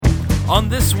On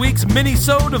this week's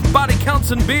mini-sode of Body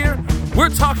Counts and Beer, we're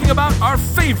talking about our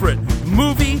favorite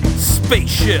movie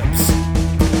spaceships.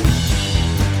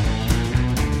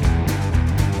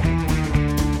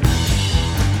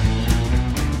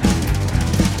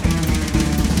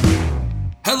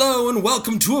 Hello and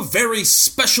welcome to a very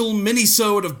special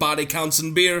mini-sode of Body Counts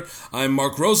and Beer. I'm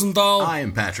Mark Rosenthal. I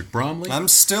am Patrick Bromley. I'm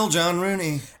still John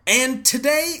Rooney. And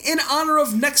today, in honor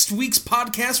of next week's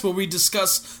podcast where we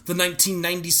discuss the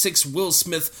 1996 Will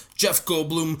Smith, Jeff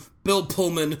Goldblum, Bill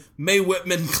Pullman, Mae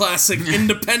Whitman classic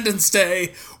Independence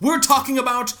Day, we're talking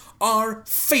about our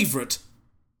favorite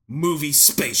movie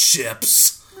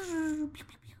spaceships.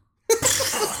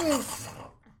 I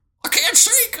can't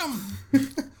shake them.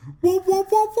 Whoop, whoop,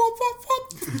 whoop, whoop, whoop,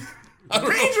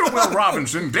 whoop. Danger, Will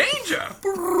Robinson, danger!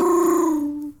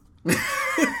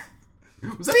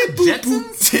 Was that the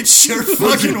Jetsons? It sure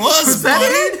fucking was, that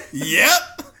buddy.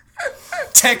 Yep.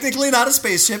 Technically not a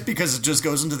spaceship because it just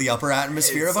goes into the upper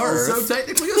atmosphere of our Earth. Also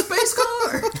technically a space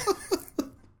car.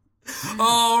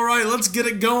 All right, let's get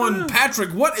it going. Patrick,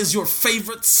 what is your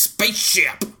favorite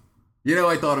spaceship? You know,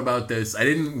 I thought about this. I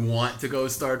didn't want to go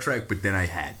Star Trek, but then I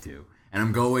had to. And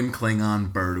I'm going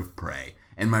Klingon Bird of Prey.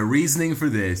 And my reasoning for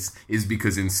this is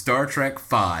because in Star Trek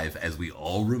V, as we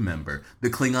all remember, the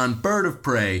Klingon Bird of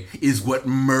Prey is what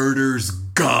murders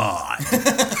God.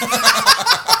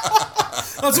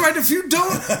 That's right. If you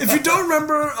don't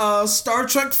remember, Star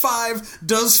Trek V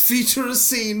does feature a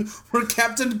scene where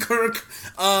Captain Kirk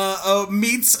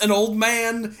meets an old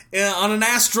man on an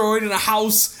asteroid in a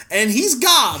house, and he's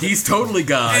God. He's totally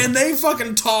God. And they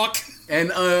fucking talk.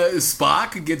 And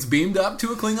Spock gets beamed up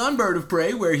to a Klingon Bird of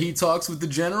Prey where he talks with the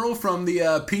general from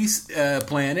the Peace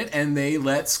planet, and they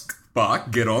let Spock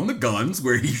get on the guns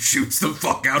where he shoots the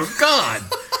fuck out of God.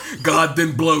 God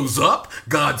then blows up.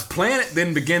 God's planet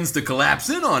then begins to collapse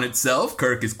in on itself.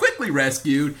 Kirk is quickly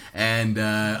rescued, and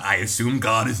I assume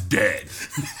God is dead.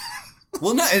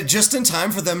 Well, no, just in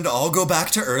time for them to all go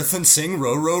back to Earth and sing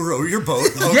Row, Row, Row Your Boat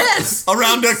Yes!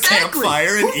 around Exactly. a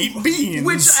campfire and eat beans.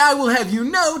 Which I will have you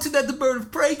note that the Bird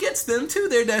of Prey gets them to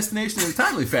their destination in a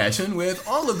timely fashion with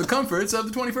all of the comforts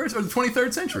of the 21st or the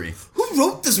 23rd century. Who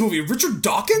wrote this movie? Richard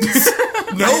Dawkins?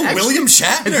 No, William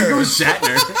Shatner. I think it was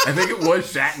Shatner. I think it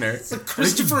was Shatner.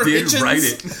 Christopher did Hitchens. write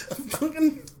it.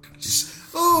 Fucking...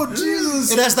 Oh, Jesus.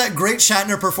 It has that great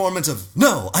Shatner performance of,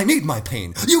 no, I need my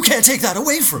pain. You can't take that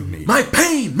away from me. My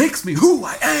pain makes me who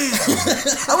I am.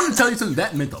 I want to tell you something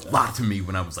that meant a lot to me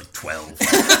when I was like 12.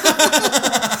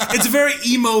 It's a very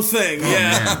emo thing,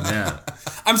 yeah. Man, yeah.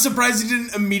 I'm surprised he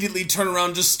didn't immediately turn around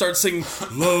and just start singing,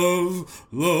 Love,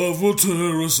 love will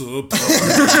tear us apart.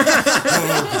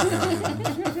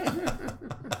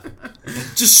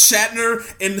 Just Shatner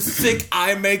in thick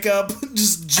eye makeup,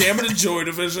 just jamming a Joy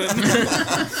Division.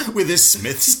 With his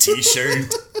Smith's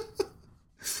t-shirt.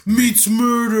 Meets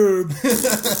murder.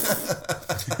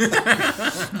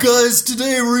 Guys,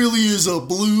 today really is a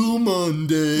blue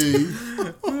Monday.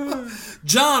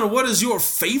 John, what is your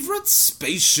favorite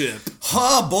spaceship?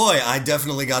 Oh boy, I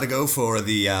definitely gotta go for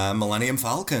the Millennium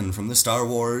Falcon from the Star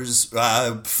Wars,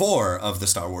 4 of the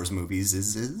Star Wars movies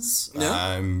is. Yeah.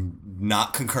 I'm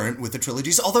not concurrent with the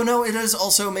trilogies, although no, it is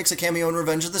also makes a cameo in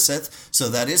Revenge of the Sith, so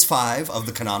that is 5 of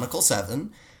the canonical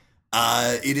 7.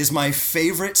 It is my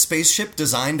favorite spaceship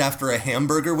designed after a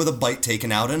hamburger with a bite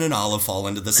taken out and an olive fall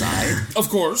into the side. Of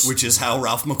course. Which is how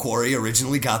Ralph McQuarrie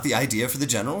originally got the idea for the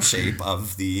general shape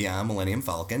of the Millennium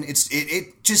Falcon.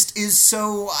 It just is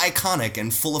so iconic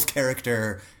and full of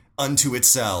character unto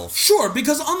itself. Sure,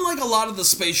 because unlike a lot of the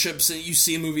spaceships that you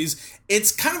see in movies,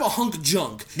 it's kind of a hunk of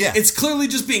junk. Yeah. It's clearly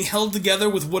just being held together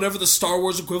with whatever the Star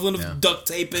Wars equivalent of duct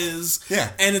tape is.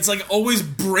 Yeah. And it's like always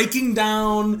breaking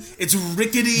down. It's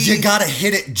rickety. You gotta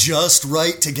hit it just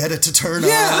right to get it to turn The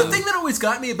on. thing that always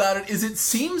got me about it is it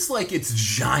seems like it's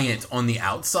giant on the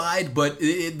outside, but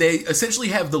they essentially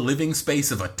have the living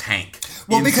space of a tank.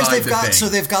 Well, because inside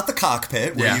they've got the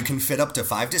cockpit where Yeah. you can fit up to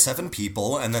 5 to 7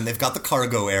 people, and then they've got the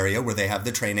cargo area where they have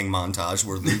the training montage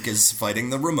where Luke is fighting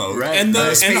the remote. Right. And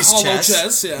the space hollow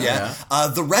chest. chest, yeah.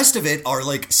 The rest of it are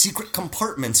like secret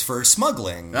compartments for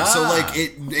smuggling. So like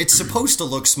it's supposed to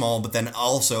look small, but then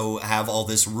also have all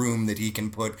this room that he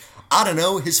can put, I don't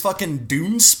know, his fucking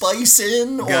Dune spice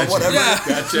in or Gotcha. whatever. Yeah.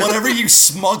 Gotcha. Whatever you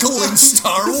smuggle in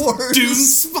Star Wars. Dune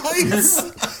spice.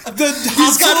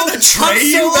 He's got a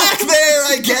tray back there,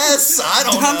 I guess. I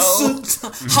don't know.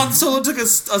 Han Solo took a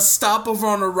stop over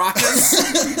on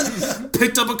Arrakis,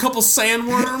 picked up a couple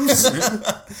sandworms.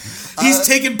 He's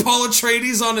taking Paul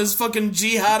Atreides on his fucking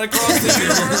jihad across the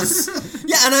universe.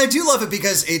 Yeah, and I do love it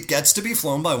because it gets to be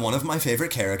flown by one of my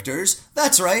favorite characters.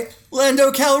 That's right,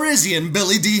 Lando Calrissian,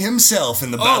 Billy D himself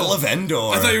in the Battle of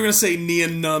Endor. I thought you were going to say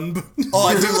Nien Nunb. Oh,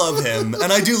 I do love him.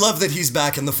 And I do love that he's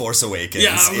back in The Force Awakens.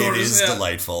 Yeah, of course, it is yeah.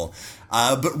 delightful.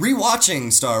 But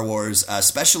rewatching Star Wars,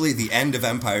 especially the end of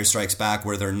Empire Strikes Back,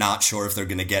 where they're not sure if they're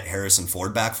going to get Harrison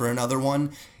Ford back for another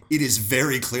one, it is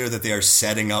very clear that they are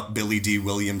setting up Billy D.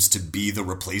 Williams to be the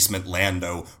replacement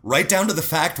Lando, right down to the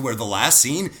fact where the last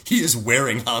scene, he is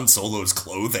wearing Han Solo's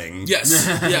clothing. Yes,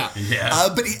 yeah.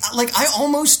 But I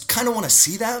almost kind of want to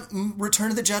see that Return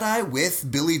of the Jedi with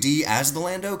Billy D. as the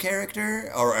Lando character,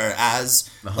 or as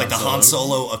the Han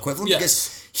Solo equivalent, Yes.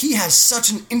 because he has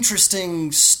such an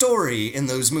interesting story in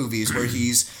those movies where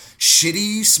he's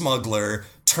shitty smuggler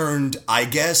turned, I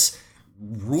guess,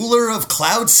 ruler of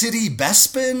Cloud City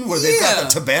Bespin, where they've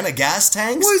got the Tabana gas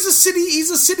tanks. Well,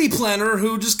 he's a city planner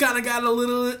who just kind of got a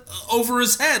little over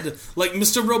his head, like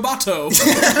Mr. Roboto.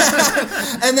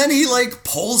 And then he,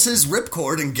 pulls his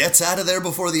ripcord and gets out of there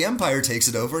before the Empire takes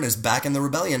it over and is back in the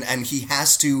rebellion, and he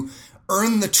has to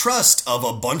earn the trust of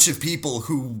a bunch of people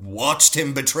who watched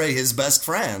him betray his best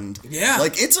friend. Yeah.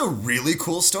 It's a really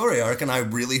cool story arc, and I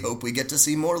really hope we get to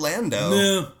see more Lando.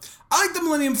 Yeah. I like the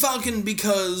Millennium Falcon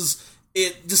because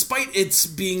despite its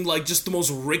being just the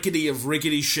most rickety of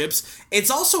rickety ships, it's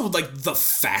also the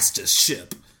fastest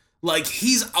ship.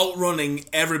 He's outrunning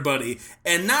everybody,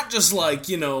 and not just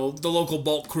the local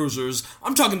bulk cruisers.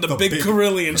 I'm talking the big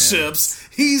Carillion ships.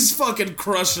 He's fucking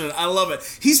crushing it. I love it.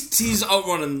 He's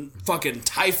outrunning fucking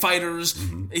TIE fighters.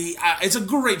 Mm-hmm. It's a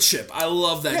great ship. I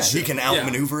love that ship. He can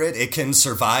outmaneuver it. It can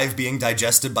survive being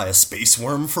digested by a space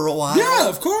worm for a while. Yeah,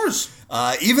 of course.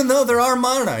 Even though there are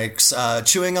monarchs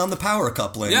chewing on the power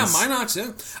couplings. Yeah, Minox,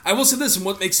 yeah. I will say this, and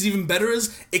what makes it even better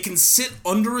is it can sit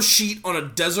under a sheet on a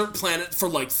desert planet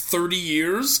for 30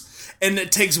 years, and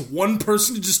it takes one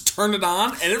person to just turn it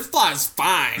on, and it flies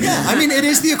fine. Yeah, I mean, it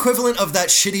is the equivalent of that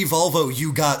shitty Volvo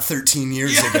you got 13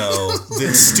 years ago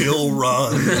that still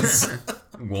runs.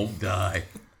 Won't die.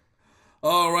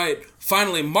 All right.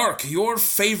 Finally, Mark, your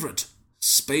favorite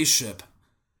spaceship.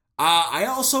 I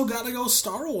also gotta go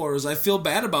Star Wars. I feel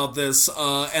bad about this, and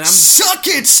I'm... Suck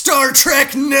it, Star Trek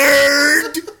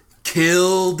nerd!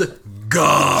 Killed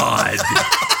God.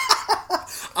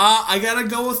 I gotta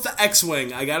go with the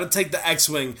X-Wing. I gotta take the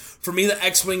X-Wing. For me, the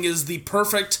X-Wing is the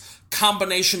perfect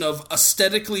combination of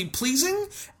aesthetically pleasing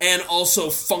and also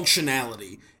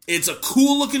functionality. It's a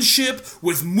cool-looking ship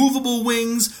with movable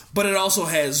wings, but it also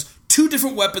has two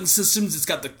different weapon systems. It's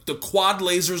got the quad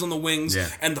lasers on the wings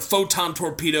and the photon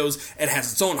torpedoes. It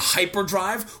has its own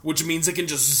hyperdrive, which means it can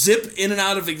just zip in and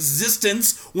out of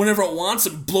existence whenever it wants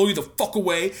and blow you the fuck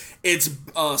away. It's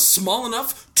small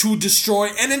enough to destroy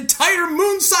an entire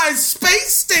moon-sized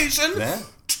space station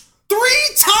 3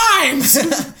 times!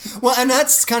 Well, and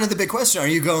that's kind of the big question. Are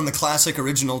you going the classic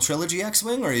original trilogy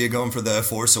X-Wing, or are you going for the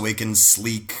Force Awakens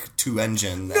sleek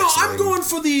 2-engine No, X-Wing? I'm going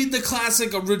for the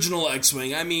classic original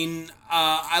X-Wing. I mean,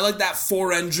 I like that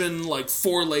 4-engine,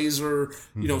 4-laser,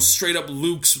 straight up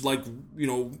Luke's,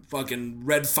 fucking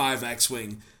Red 5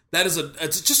 X-Wing. That is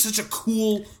it's just such a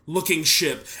cool looking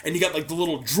ship, and you got the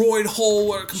little droid hole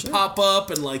where it can pop up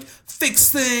and fix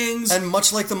things. And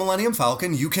much like the Millennium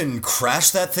Falcon, you can crash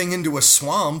that thing into a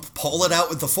swamp, pull it out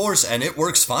with the Force, and it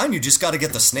works fine. You just got to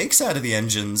get the snakes out of the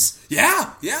engines.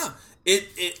 Yeah.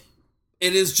 It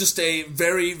is just a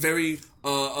very, very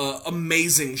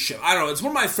amazing ship. I don't know. It's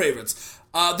one of my favorites.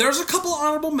 There's a couple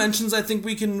honorable mentions I think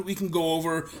we can go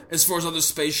over as far as other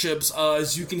spaceships.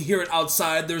 As you can hear it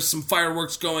outside, there's some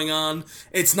fireworks going on.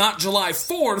 It's not July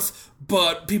 4th,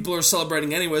 but people are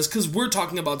celebrating anyways because we're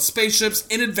talking about spaceships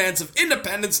in advance of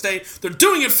Independence Day. They're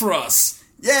doing it for us.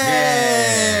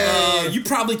 Yay! You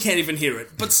probably can't even hear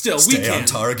it, but still, we can. Stay on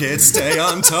target, stay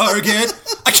on target.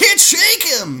 I can't shake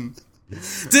him!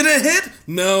 Did it hit?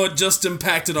 No, it just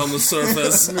impacted on the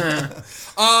surface.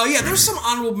 There's some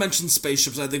honorable mention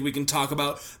spaceships I think we can talk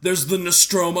about. There's the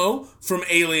Nostromo from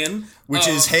Alien. Which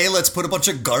is, hey, let's put a bunch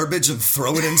of garbage and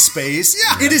throw it in space.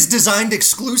 It is designed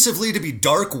exclusively to be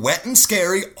dark, wet, and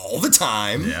scary all the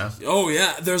time. Yeah. Oh,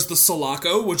 yeah. There's the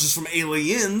Sulaco, which is from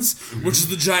Aliens, which is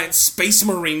the giant space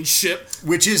marine ship.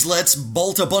 Which is, let's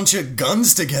bolt a bunch of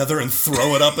guns together and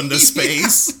throw it up into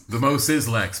space. The Mo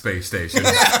Sislak space station.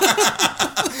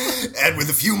 And with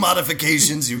a few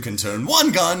modifications, you can turn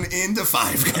one gun into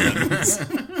 5 guns.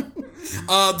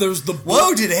 There's the...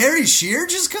 Whoa, did Harry Shearer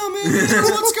just come in here?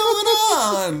 What's going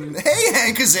on? Hey,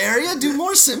 Hank Azaria, do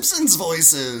more Simpsons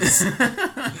voices.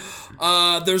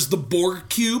 There's the Borg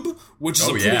Cube, which is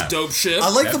a pretty dope ship. I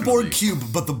like Definitely. the Borg Cube,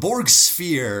 but the Borg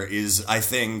Sphere is, I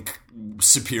think,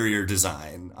 superior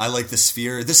design. I like the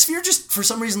Sphere. The Sphere just, for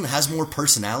some reason, has more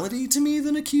personality to me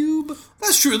than a cube.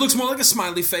 That's true. It looks more like a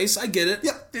smiley face. I get it.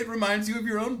 Yep. It reminds you of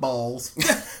your own balls.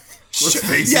 Let's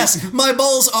face it. Yes, my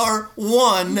balls are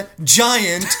one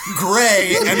giant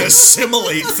gray and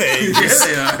assimilate phase.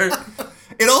 Yeah, they are.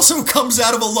 It also comes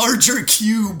out of a larger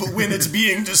cube when it's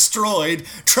being destroyed,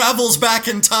 travels back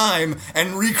in time,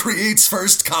 and recreates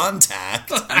first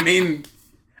contact. I mean,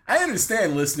 I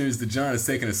understand, listeners, that John has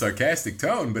taken a sarcastic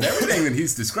tone, but everything that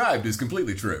he's described is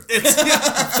completely true. It's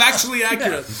factually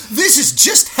accurate. This is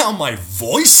just how my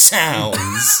voice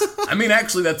sounds. I mean,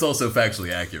 actually, that's also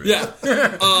factually accurate. Yeah.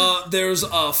 There's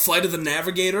Flight of the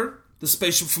Navigator, the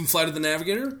spaceship from Flight of the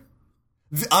Navigator.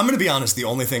 I'm going to be honest, the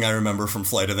only thing I remember from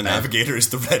Flight of the Navigator is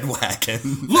the red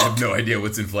wagon. I have no idea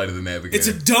what's in Flight of the Navigator. It's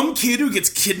a dumb kid who gets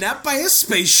kidnapped by a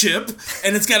spaceship,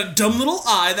 and it's got a dumb little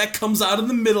eye that comes out in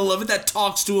the middle of it that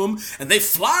talks to him, and they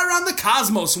fly around the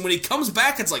cosmos, and when he comes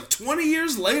back, it's like 20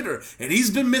 years later, and he's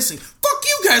been missing. Fuck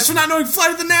you guys for not knowing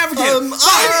Flight of the Navigator.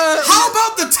 How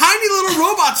about the tiny little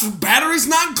robots with batteries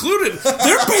not included?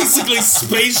 They're basically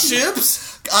spaceships.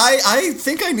 I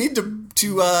think I need to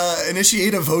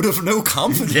initiate a vote of no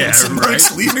confidence in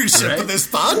Mike's leadership of this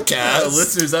podcast.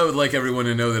 Listeners, I would like everyone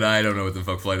to know that I don't know what the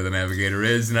fuck Flight of the Navigator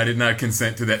is, and I did not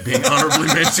consent to that being honorably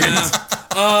mentioned.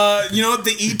 You know what?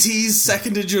 The ETs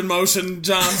seconded your motion,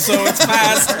 John, so it's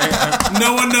passed.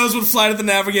 No one knows what Flight of the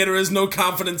Navigator is. No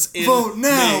confidence in Vote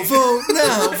now, me. vote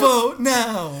now, vote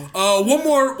now.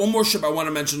 One more ship I want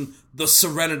to mention. The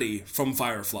Serenity from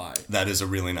Firefly. That is a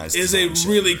really nice Is a design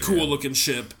really ship. cool looking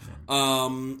ship.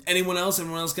 Anyone else?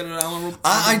 Everyone else got an Alan?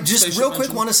 I just real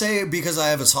quick want to say, because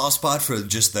I have a soft spot for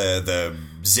just the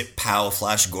Zip Pow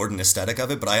Flash Gordon aesthetic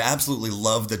of it, but I absolutely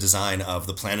love the design of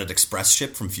the Planet Express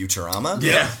ship from Futurama.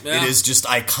 Yeah. It is just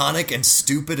iconic and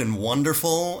stupid and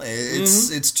wonderful.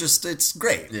 It's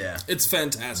great. Yeah. It's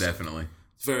fantastic. Definitely.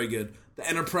 It's very good. The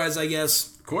Enterprise, I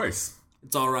guess, Of course.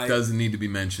 it's all right. Doesn't need to be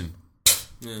mentioned.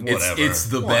 Whatever. It's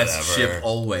the best ship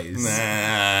always.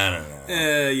 I don't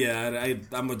know. Yeah,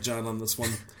 I'm with John on this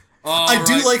one. I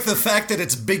do like the fact that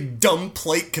its big dumb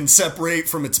plate can separate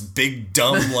from its big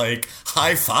dumb, like,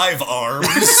 high five arms.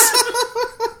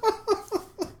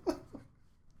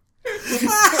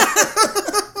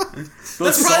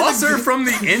 The saucer from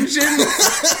the engine?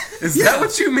 Is that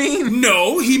what you mean?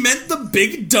 No, he meant the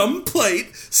big dumb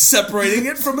plate separating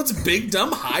it from its big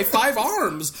dumb high five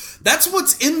arms. That's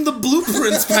what's in the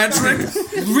blueprints, Patrick.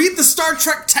 Read the Star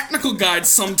Trek technical guide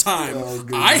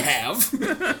sometime. I have.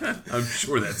 I'm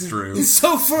sure that's true.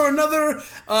 So for another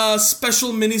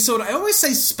special mini-sode, I always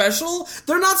say special.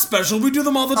 They're not special. We do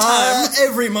them all the time.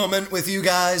 Every moment with you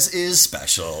guys is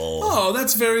special. Oh,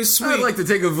 that's very sweet. I'd like to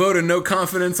take a vote of no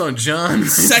confidence on John.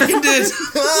 Seconded.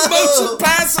 Motion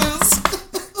passes.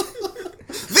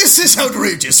 This is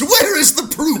outrageous. Where is the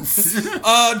proof?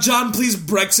 John, please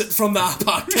Brexit from the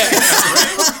podcast.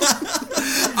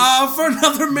 For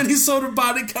another mini-sode of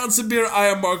Body Counts of Beer, I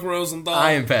am Mark Rosenthal.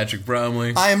 I am Patrick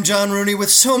Bromley. I am John Rooney with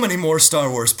so many more Star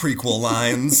Wars prequel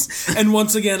lines. And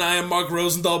once again, I am Mark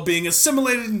Rosenthal being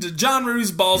assimilated into John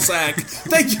Rooney's ballsack.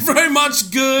 Thank you very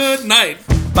much. Good night.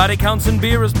 Body Counts and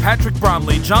Beer is Patrick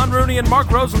Bromley, John Rooney, and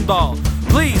Mark Rosenthal.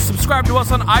 Please subscribe to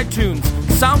us on iTunes,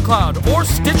 SoundCloud, or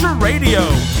Stitcher Radio.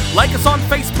 Like us on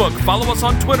Facebook, follow us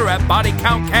on Twitter at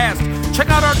BodyCountCast. Check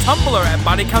out our Tumblr at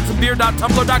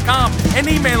bodycountsandbeer.tumblr.com and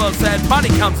email us at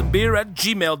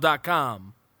bodycountsandbeer@gmail.com.